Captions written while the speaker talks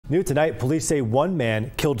New tonight, police say one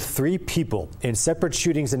man killed 3 people in separate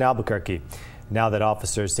shootings in Albuquerque. Now that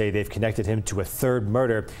officers say they've connected him to a 3rd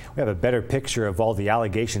murder, we have a better picture of all the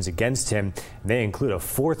allegations against him. They include a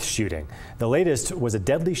 4th shooting. The latest was a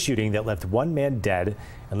deadly shooting that left one man dead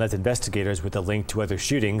and left investigators with a link to other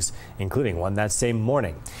shootings, including one that same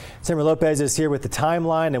morning. Tamara Lopez is here with the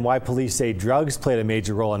timeline and why police say drugs played a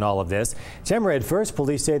major role in all of this. Tamara, at first,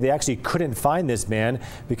 police say they actually couldn't find this man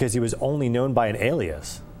because he was only known by an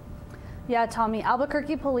alias. Yeah, Tommy,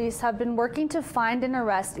 Albuquerque police have been working to find and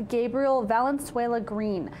arrest Gabriel Valenzuela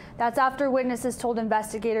Green. That's after witnesses told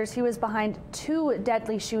investigators he was behind 2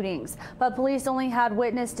 deadly shootings. But police only had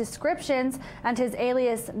witness descriptions and his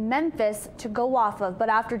alias Memphis to go off of. But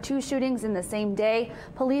after 2 shootings in the same day,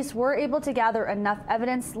 police were able to gather enough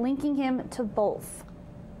evidence linking him to both.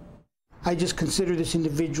 I just consider this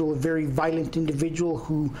individual a very violent individual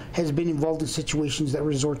who has been involved in situations that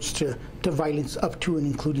resorts to violence up to and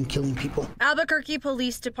including killing people. Albuquerque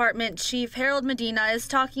Police Department Chief Harold Medina is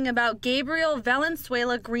talking about Gabriel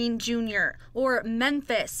Valenzuela Green Jr., or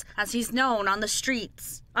Memphis, as he's known on the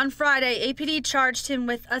streets. On Friday, APD charged him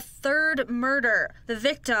with a 3rd murder. The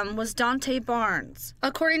victim was Dante Barnes.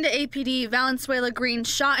 According to APD, Valenzuela Green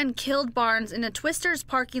shot and killed Barnes in a Twister's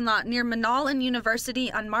parking lot near Manal and University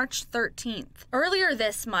on March 13th. Earlier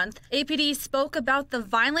this month, APD spoke about the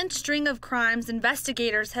violent string of crimes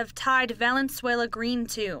investigators have tied Valenzuela Green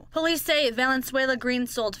to. Police say Valenzuela Green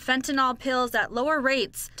sold fentanyl pills at lower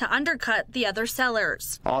rates to undercut the other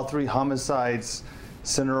sellers. All 3 homicides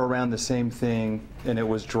center around the same thing, and it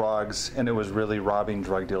was drugs, and it was really robbing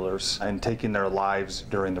drug dealers and taking their lives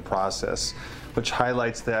during the process, which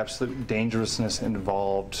highlights the absolute dangerousness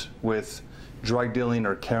involved with drug dealing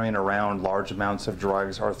or carrying around large amounts of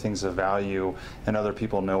drugs or things of value, and other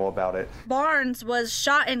people know about it. Barnes was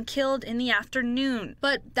shot and killed in the afternoon,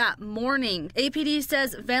 but that morning, APD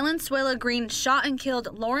says Valenzuela Green shot and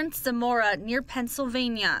killed Lawrence Zamora near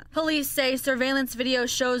Pennsylvania. Police say surveillance video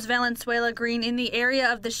shows Valenzuela Green in the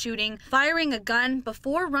area of the shooting, firing a gun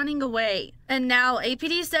before running away. And now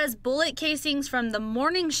APD says bullet casings from the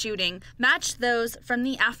morning shooting matched those from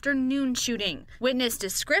the afternoon shooting. Witness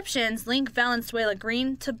descriptions link Valenzuela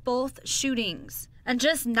Green to both shootings. And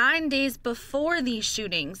just 9 days before these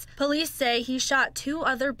shootings, police say he shot 2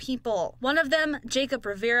 other people. One of them, Jacob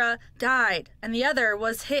Rivera, died, and the other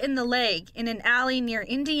was hit in the leg in an alley near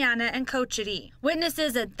Indiana and Cochiti.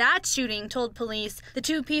 Witnesses at that shooting told police the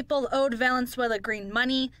 2 people owed Valenzuela Green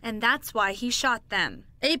money, and that's why he shot them.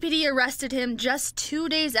 APD arrested him just 2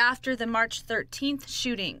 days after the March 13th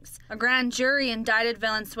shootings. A grand jury indicted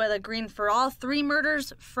Valenzuela Green for all 3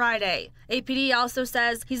 murders Friday. APD also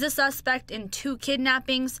says he's a suspect in 2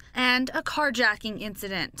 kidnappings and a carjacking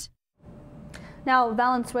incident. Now,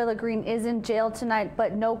 Valenzuela Green is in jail tonight,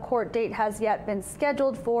 but no court date has yet been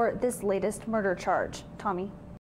scheduled for this latest murder charge. Tommy.